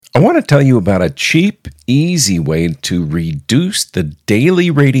I want to tell you about a cheap, easy way to reduce the daily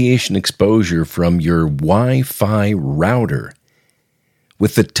radiation exposure from your Wi-Fi router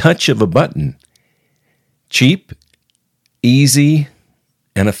with the touch of a button. Cheap, easy,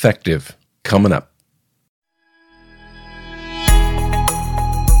 and effective. Coming up.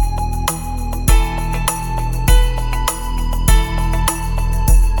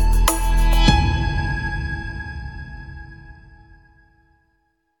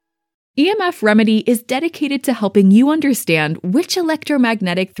 EMF Remedy is dedicated to helping you understand which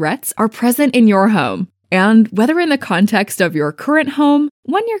electromagnetic threats are present in your home, and whether in the context of your current home,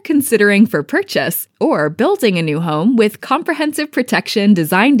 one you're considering for purchase, or building a new home with comprehensive protection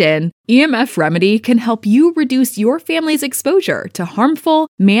designed in, EMF Remedy can help you reduce your family's exposure to harmful,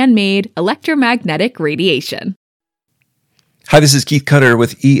 man-made electromagnetic radiation. Hi, this is Keith Cutter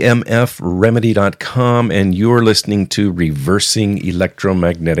with EMFremedy.com, and you're listening to Reversing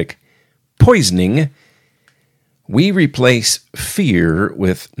Electromagnetic Poisoning. We replace fear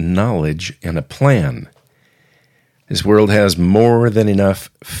with knowledge and a plan. This world has more than enough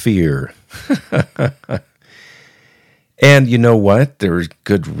fear. And you know what? There's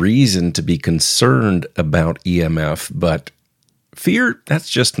good reason to be concerned about EMF, but fear, that's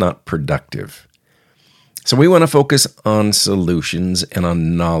just not productive. So we want to focus on solutions and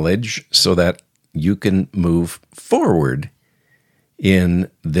on knowledge so that you can move forward in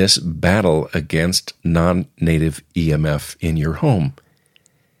this battle against non-native EMF in your home.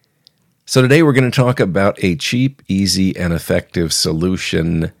 So today we're going to talk about a cheap, easy, and effective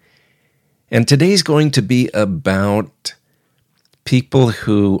solution. And today's going to be about people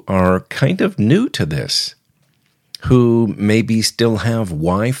who are kind of new to this, who maybe still have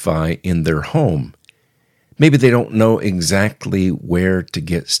Wi-Fi in their home. Maybe they don't know exactly where to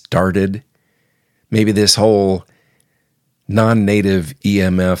get started. Maybe this whole non-native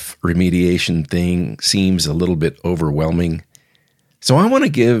EMF remediation thing seems a little bit overwhelming. So I want to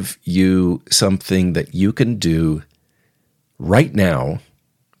give you something that you can do right now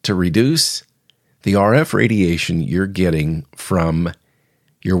to reduce the RF radiation you're getting from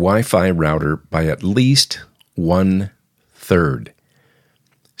your Wi-Fi router by at least 1/3.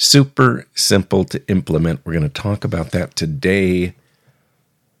 Super simple to implement. We're going to talk about that today.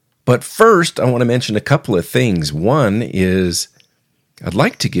 But first, I want to mention a couple of things. One is I'd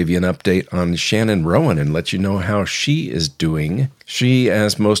like to give you an update on Shannon Rowan and let you know how she is doing. She,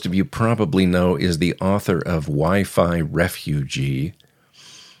 as most of you probably know, is the author of Wi-Fi Refugee.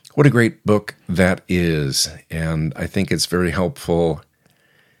 What a great book that is. And I think it's very helpful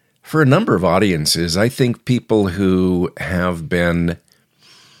for a number of audiences. I think people who have been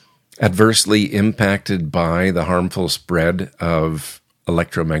adversely impacted by the harmful spread of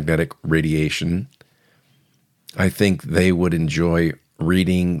electromagnetic radiation, I think they would enjoy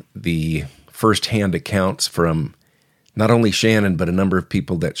reading the first-hand accounts from not only Shannon, but a number of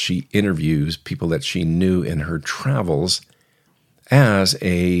people that she interviews, people that she knew in her travels as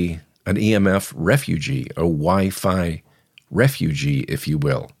an EMF refugee, a Wi-Fi refugee, if you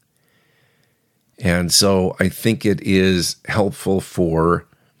will. And so I think it is helpful for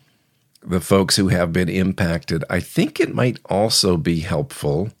the folks who have been impacted. I think it might also be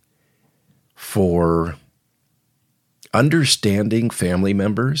helpful for understanding family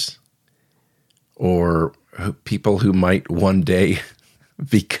members or people who might one day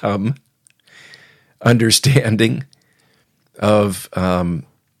become understanding of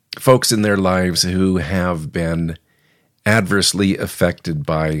folks in their lives who have been adversely affected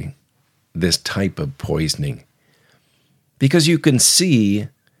by this type of poisoning. Because you can see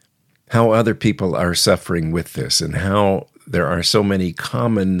how other people are suffering with this and how there are so many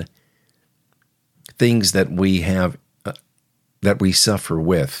common things that we have, that we suffer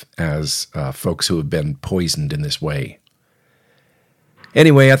with as folks who have been poisoned in this way.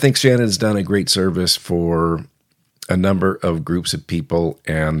 Anyway, I think Shannon's done a great service for a number of groups of people,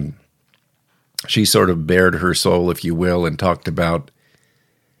 and she sort of bared her soul, if you will, and talked about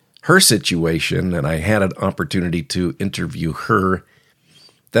her situation, and I had an opportunity to interview her.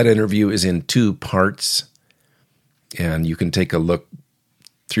 That interview is in 2 parts, and you can take a look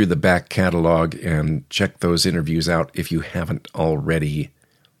through the back catalog and check those interviews out if you haven't already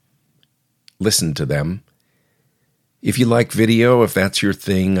listened to them. If you like video, if that's your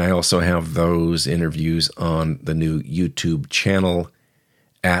thing, I also have those interviews on the new YouTube channel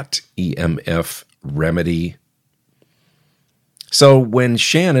at EMF Remedy. So when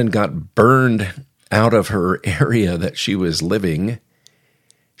Shannon got burned out of her area that she was living,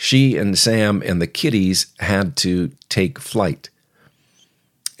 she and Sam and the kiddies had to take flight.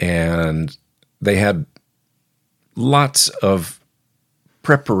 And they had lots of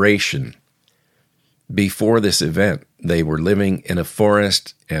preparation. Before this event, they were living in a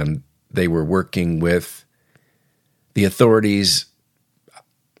forest and they were working with the authorities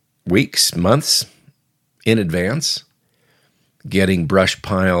weeks, months in advance, getting brush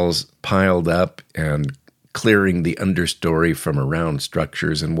piles piled up and clearing the understory from around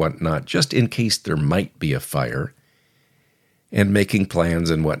structures and whatnot, just in case there might be a fire, and making plans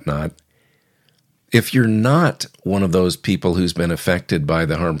and whatnot. If you're not one of those people who's been affected by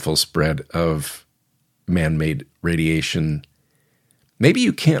the harmful spread of man-made radiation, maybe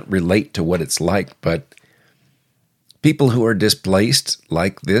you can't relate to what it's like, but people who are displaced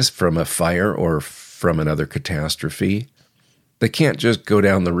like this from a fire or from another catastrophe, they can't just go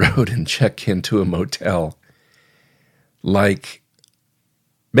down the road and check into a motel like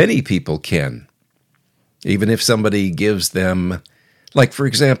many people can. Even if somebody gives them, like for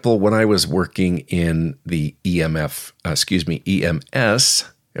example, when I was working in the EMS,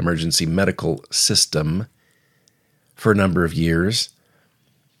 Emergency Medical System, for a number of years,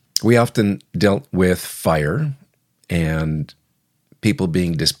 we often dealt with fire and people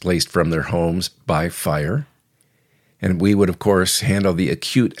being displaced from their homes by fire. And we would, of course, handle the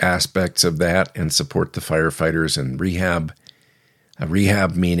acute aspects of that and support the firefighters and rehab.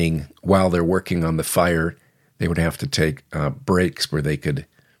 Rehab meaning while they're working on the fire, they would have to take breaks where they could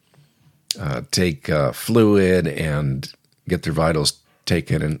take fluid and get their vitals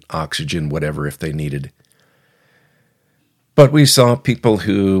taken and oxygen, whatever, if they needed. But we saw people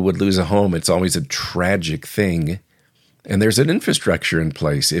who would lose a home. It's always a tragic thing. And there's an infrastructure in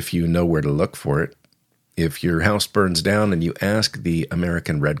place if you know where to look for it. If your house burns down and you ask the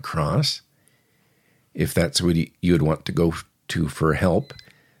American Red Cross, if that's what you would want to go to for help,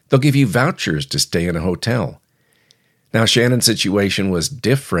 they'll give you vouchers to stay in a hotel. Now, Shannon's situation was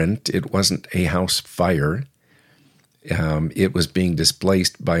different. It wasn't a house fire. It was being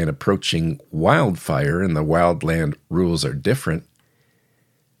displaced by an approaching wildfire, and the wildland rules are different.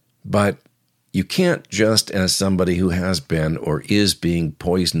 But you can't just, as somebody who has been or is being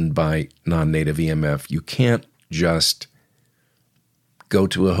poisoned by non-native EMF, you can't just go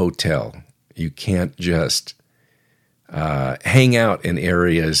to a hotel. You can't just hang out in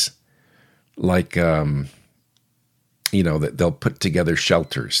areas like, that they'll put together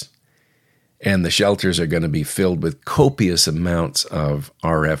shelters. And the shelters are going to be filled with copious amounts of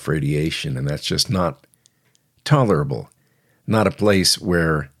RF radiation, and that's just not tolerable. Not a place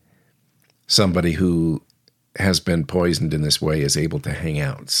where somebody who has been poisoned in this way is able to hang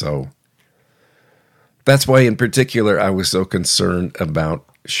out. So that's why, in particular, I was so concerned about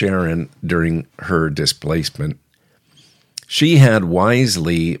Sharon during her displacement. She had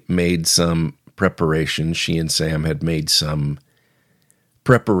wisely made some preparations. She and Sam had made some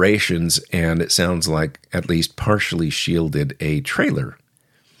preparations, and it sounds like at least partially shielded a trailer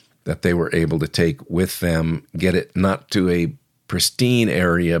that they were able to take with them, get it not to a pristine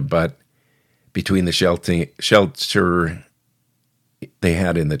area, but between the shelter they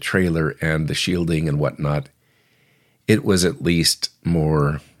had in the trailer and the shielding and whatnot, it was at least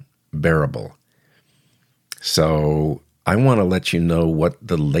more bearable. So I want to let you know what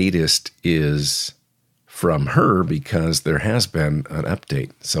the latest is from her, because there has been an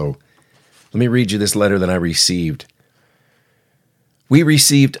update. So let me read you this letter that I received. We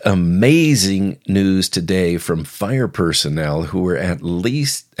received amazing news today from fire personnel who were at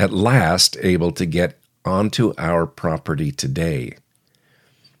last able to get onto our property today.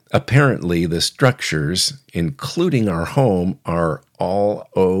 Apparently, the structures, including our home, are all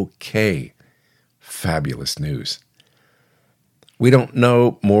okay. Fabulous news. We don't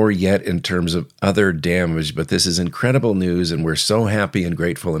know more yet in terms of other damage, but this is incredible news, and we're so happy and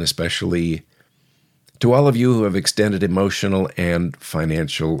grateful, and especially to all of you who have extended emotional and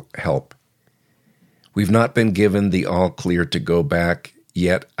financial help. We've not been given the all clear to go back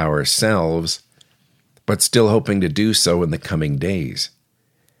yet ourselves, but still hoping to do so in the coming days.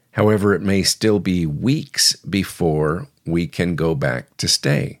 However, it may still be weeks before we can go back to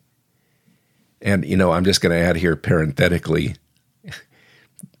stay. And, I'm just going to add here parenthetically,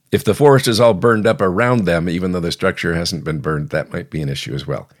 if the forest is all burned up around them, even though the structure hasn't been burned, that might be an issue as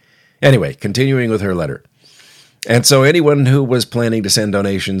well. Anyway, continuing with her letter. And so anyone who was planning to send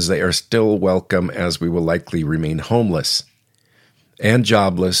donations, they are still welcome, as we will likely remain homeless and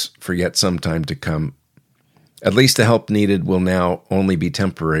jobless for yet some time to come. At least the help needed will now only be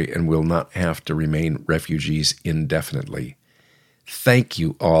temporary and will not have to remain refugees indefinitely. Thank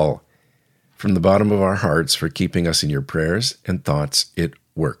you all from the bottom of our hearts for keeping us in your prayers and thoughts. It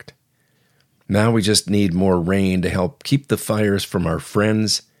worked. Now we just need more rain to help keep the fires from our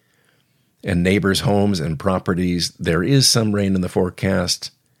friends and neighbors' homes and properties. There is some rain in the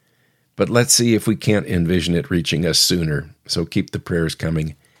forecast, but let's see if we can't envision it reaching us sooner. So keep the prayers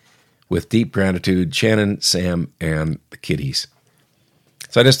coming. With deep gratitude, Shannon, Sam, and the kitties.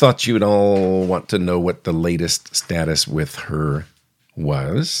 So I just thought you would all want to know what the latest status with her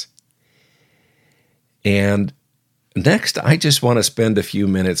was. And next, I just want to spend a few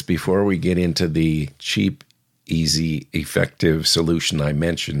minutes before we get into the cheap, easy, effective solution I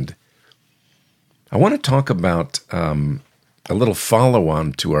mentioned. I want to talk about a little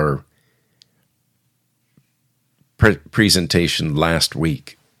follow-on to our presentation last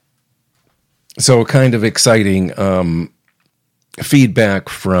week. So kind of exciting feedback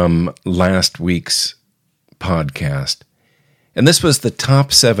from last week's podcast. And this was the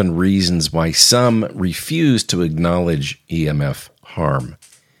top 7 reasons why some refuse to acknowledge EMF harm.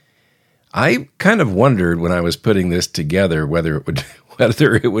 I kind of wondered when I was putting this together whether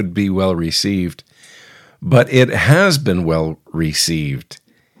it would be well received, but it has been well received.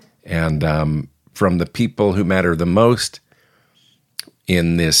 And from the people who matter the most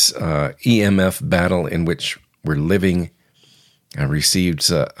in this EMF battle in which we're living, I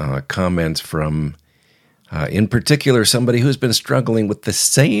received comments from, in particular, somebody who's been struggling with the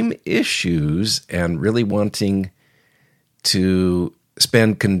same issues and really wanting to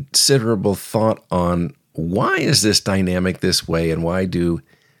spend considerable thought on why is this dynamic this way and why do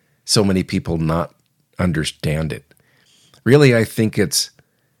so many people not understand it. Really, I think it's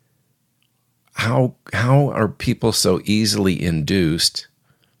how are people so easily induced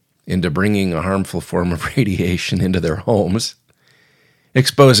into bringing a harmful form of radiation into their homes,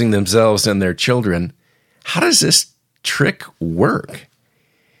 exposing themselves and their children? How does this trick work?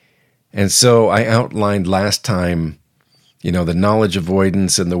 And so I outlined last time, the knowledge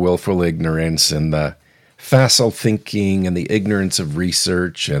avoidance and the willful ignorance and the facile thinking and the ignorance of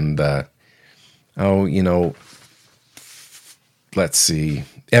research and let's see,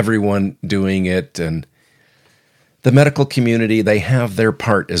 everyone doing it, and the medical community, they have their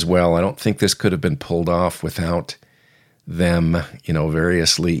part as well. I don't think this could have been pulled off without them,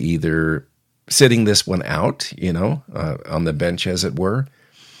 variously either sitting this one out, on the bench, as it were,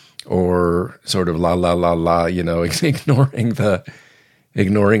 or sort of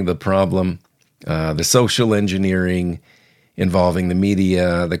ignoring the problem, the social engineering involving the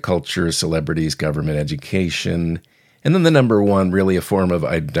media, the culture, celebrities, government, education, and then the number one, really a form of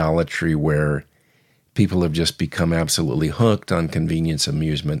idolatry where people have just become absolutely hooked on convenience,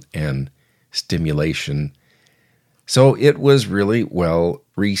 amusement, and stimulation. So it was really well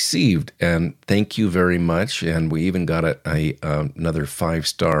received, and thank you very much. And we even got another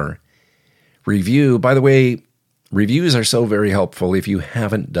 5-star review. By the way, reviews are so very helpful. If you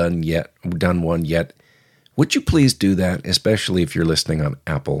haven't done one yet, would you please do that, especially if you're listening on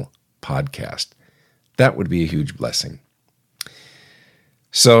Apple Podcast? That would be a huge blessing.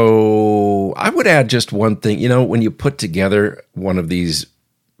 So I would add just one thing. When you put together one of these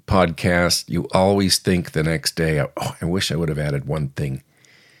podcasts, you always think the next day, oh, I wish I would have added one thing.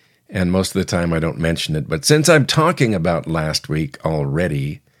 And most of the time I don't mention it. But since I'm talking about last week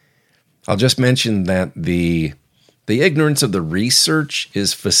already, I'll just mention that the ignorance of the research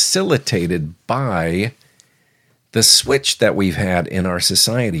is facilitated by the switch that we've had in our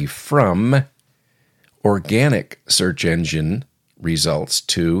society from organic search engine results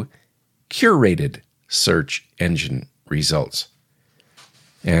to curated search engine results.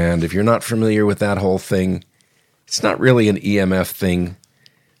 And if you're not familiar with that whole thing, it's not really an EMF thing,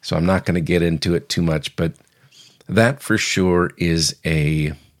 so I'm not going to get into it too much, but that for sure is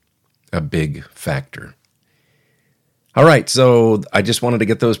a big factor. All right, so I just wanted to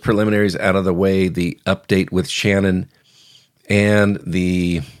get those preliminaries out of the way, the update with Shannon and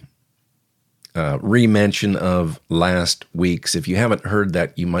the re-mention of last week's. If you haven't heard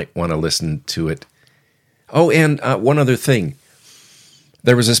that, you might want to listen to it. Oh, and one other thing.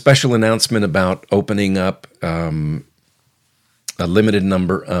 There was a special announcement about opening up a limited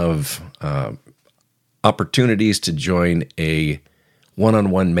number of opportunities to join a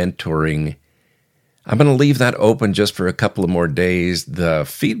one-on-one mentoring. I'm going to leave that open just for a couple of more days. The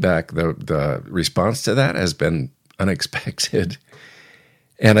feedback, the response to that has been unexpected.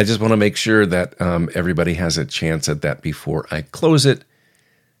 And I just want to make sure that everybody has a chance at that before I close it.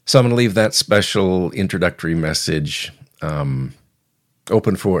 So I'm going to leave that special introductory message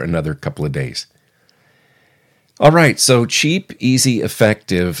open for another couple of days. All right, so cheap, easy,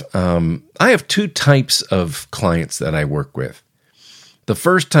 effective. I have 2 types of clients that I work with. The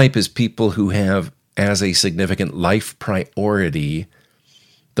first type is people who have as a significant life priority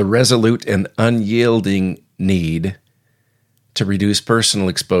the resolute and unyielding need to reduce personal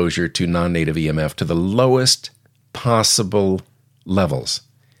exposure to non-native EMF to the lowest possible levels.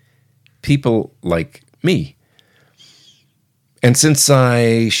 People like me. And since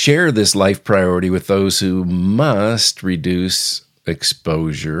I share this life priority with those who must reduce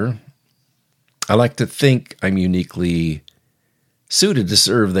exposure, I like to think I'm uniquely suited to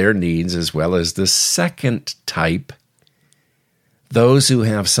serve their needs, as well as the second type, those who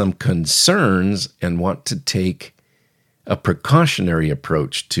have some concerns and want to take a precautionary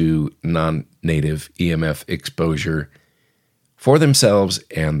approach to non-native EMF exposure for themselves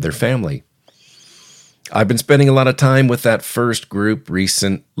and their family. I've been spending a lot of time with that first group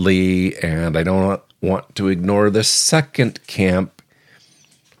recently, and I don't want to ignore the second camp.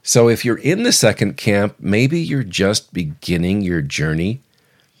 So if you're in the second camp, maybe you're just beginning your journey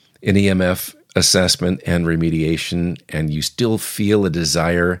in EMF assessment and remediation, and you still feel a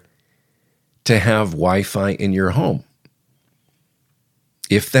desire to have Wi-Fi in your home.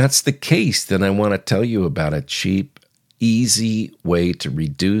 If that's the case, then I want to tell you about a cheap, easy way to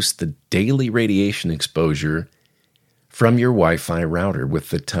reduce the daily radiation exposure from your Wi-Fi router with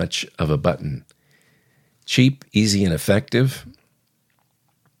the touch of a button. Cheap, easy, and effective.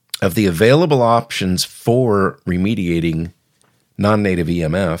 Of the available options for remediating non-native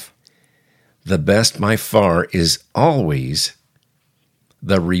EMF, the best by far is always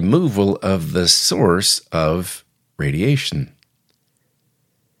the removal of the source of radiation.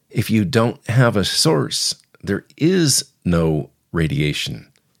 If you don't have a source, there is no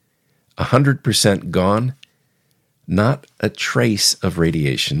radiation. 100% gone, not a trace of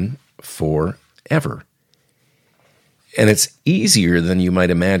radiation forever. And it's easier than you might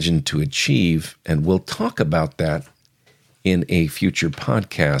imagine to achieve, and we'll talk about that in a future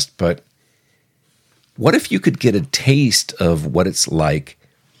podcast. But what if you could get a taste of what it's like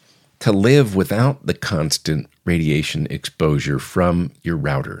to live without the constant radiation exposure from your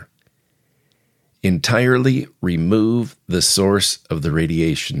router? Entirely remove the source of the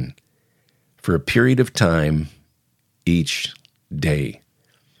radiation for a period of time each day.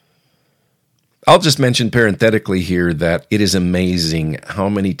 I'll just mention parenthetically here that it is amazing how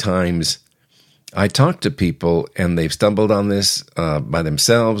many times I talk to people and they've stumbled on this by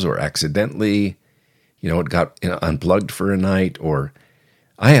themselves or accidentally. It got unplugged for a night. Or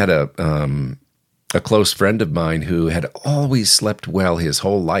I had a close friend of mine who had always slept well his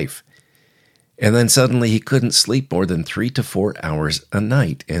whole life. And then suddenly he couldn't sleep more than 3 to 4 hours a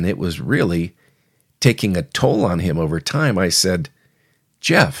night. And it was really taking a toll on him over time. I said,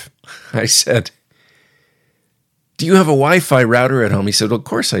 Jeff, do you have a Wi-Fi router at home? He said, well, of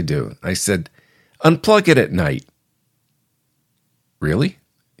course I do. I said, unplug it at night. Really?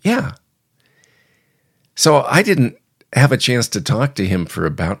 Yeah. So I didn't have a chance to talk to him for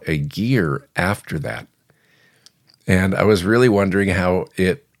about a year after that. And I was really wondering how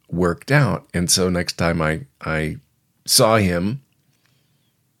it worked out. And so next time I saw him,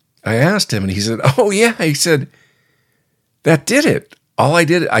 I asked him, and he said, oh yeah. He said, that did it. All I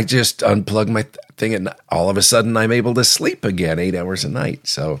did, I just unplugged my thing, and all of a sudden I'm able to sleep again 8 hours a night.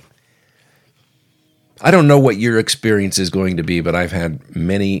 So I don't know what your experience is going to be, but I've had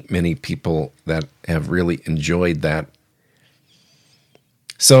many, many people that have really enjoyed that.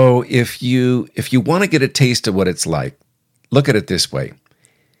 So if you want to get a taste of what it's like, look at it this way.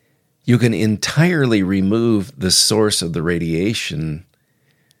 You can entirely remove the source of the radiation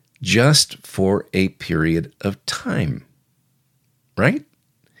just for a period of time, right?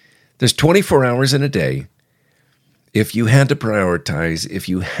 There's 24 hours in a day. If you had to prioritize, if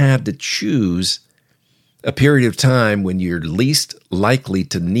you had to choose a period of time when you're least likely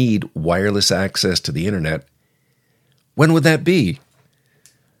to need wireless access to the internet, when would that be?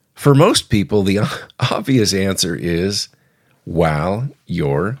 For most people, the obvious answer is while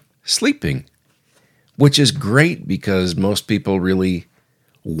you're sleeping, which is great because most people really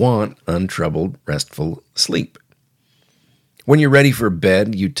want untroubled, restful sleep. When you're ready for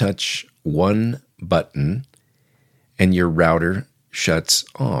bed, you touch one button and your router shuts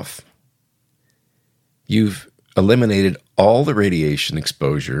off. You've eliminated all the radiation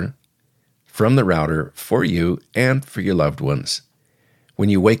exposure from the router for you and for your loved ones. When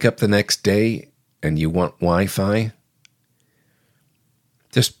you wake up the next day and you want Wi-Fi,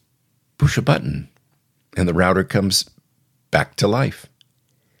 just push a button and the router comes back to life.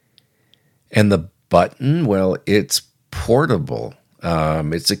 And the button, well, it's portable.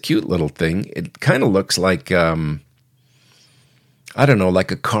 It's a cute little thing. It kind of looks like, like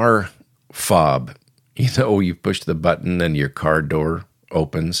a car fob. You push the button and your car door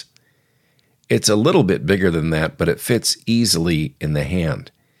opens. It's a little bit bigger than that, but it fits easily in the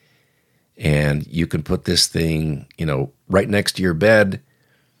hand. And you can put this thing, right next to your bed.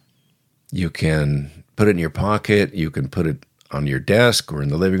 You can put it in your pocket. You can put it on your desk or in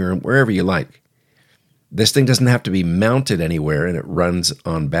the living room, wherever you like. This thing doesn't have to be mounted anywhere, and it runs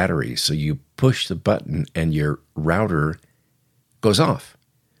on batteries. So you push the button and your router goes off.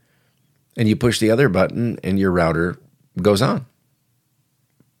 And you push the other button and your router goes on.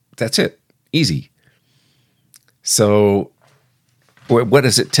 That's it. Easy. So what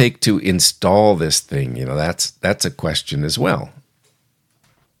does it take to install this thing? That's a question as well.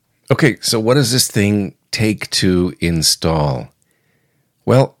 Okay, so what does this thing take to install?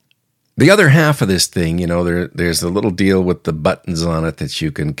 Well, the other half of this thing, there's a little deal with the buttons on it that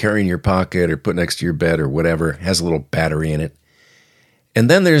you can carry in your pocket or put next to your bed or whatever. It has a little battery in it. And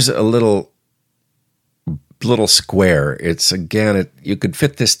then there's a little square. You could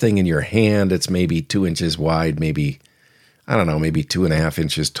fit this thing in your hand. It's maybe 2 inches wide, maybe 2.5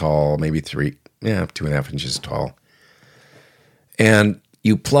 inches tall, maybe 2.5 inches tall. And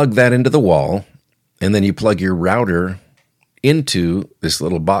you plug that into the wall, and then you plug your router into this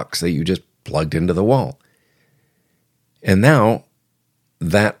little box that you just plugged into the wall. And now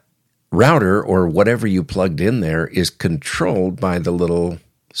that router or whatever you plugged in there is controlled by the little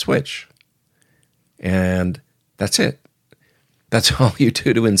switch. And that's it. That's all you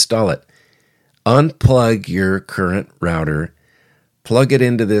do to install it. Unplug your current router, plug it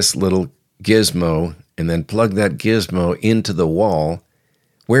into this little gizmo, and then plug that gizmo into the wall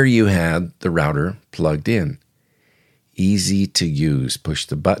where you had the router plugged in. Easy to use. Push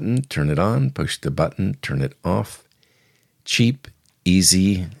the button, turn it on. Push the button, turn it off. Cheap,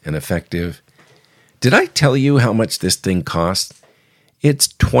 easy, and effective. Did I tell you how much this thing costs? It's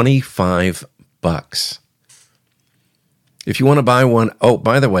 $25. If you want to buy one, oh,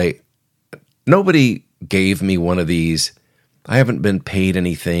 by the way, nobody gave me one of these. I haven't been paid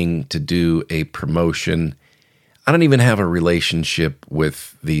anything to do a promotion. I don't even have a relationship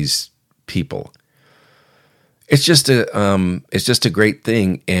with these people. It's just a great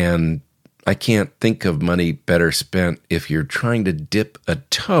thing, and I can't think of money better spent if you're trying to dip a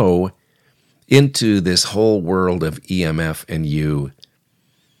toe into this whole world of EMF and you.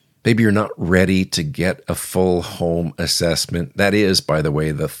 Maybe you're not ready to get a full home assessment. That is, by the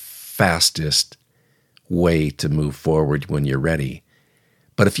way, the fastest way to move forward when you're ready.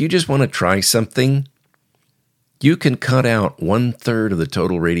 But if you just want to try something, you can cut out 1/3 of the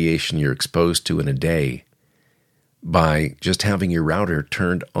total radiation you're exposed to in a day by just having your router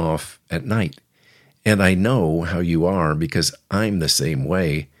turned off at night. And I know how you are because I'm the same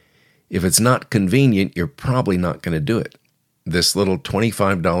way. If it's not convenient, you're probably not going to do it. This little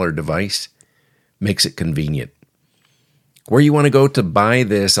 $25 device makes it convenient. Where you want to go to buy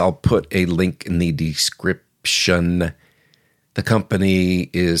this, I'll put a link in the description. The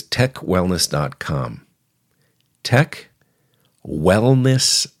company is techwellness.com.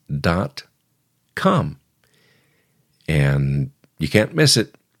 techwellness.com. And you can't miss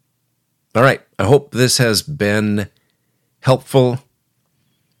it. All right, I hope this has been helpful.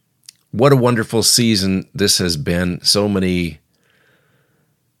 What a wonderful season this has been. So many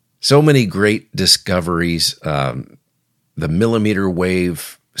great discoveries. The millimeter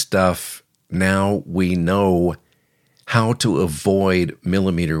wave stuff. Now we know how to avoid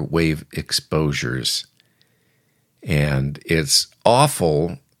millimeter wave exposures. And it's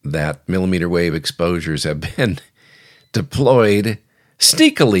awful that millimeter wave exposures have been deployed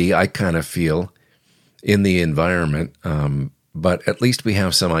sneakily, I kind of feel, in the environment. But at least we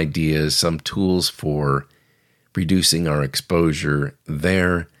have some ideas, some tools for reducing our exposure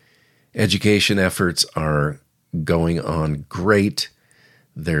there. Education efforts are going on great.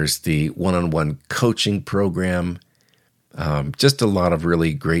 There's the one-on-one coaching program. Just a lot of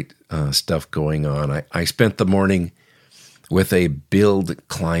really great stuff going on. I spent the morning with a build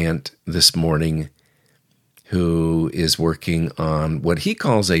client this morning who is working on what he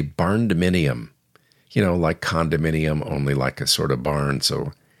calls a barn-dominium. Like condominium, only like a sort of barn.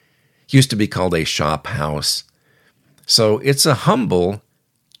 So used to be called a shop house. So it's a humble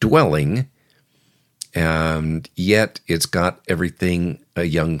dwelling, and yet it's got everything a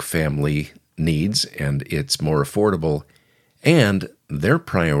young family needs, and it's more affordable. And their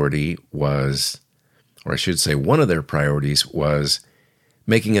priority was, or I should say one of their priorities was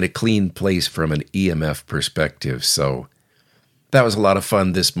making it a clean place from an EMF perspective. So that was a lot of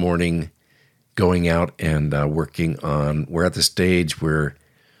fun this morning, going out and working on, we're at the stage where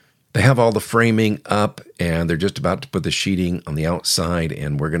they have all the framing up and they're just about to put the sheeting on the outside,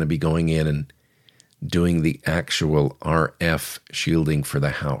 and we're going to be going in and doing the actual RF shielding for the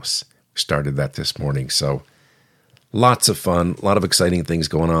house. Started that this morning. So lots of fun, a lot of exciting things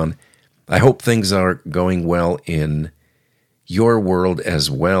going on. I hope things are going well in your world as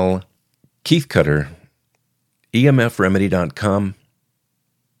well. Keith Cutter, EMFremedy.com.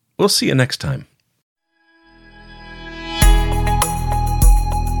 We'll see you next time.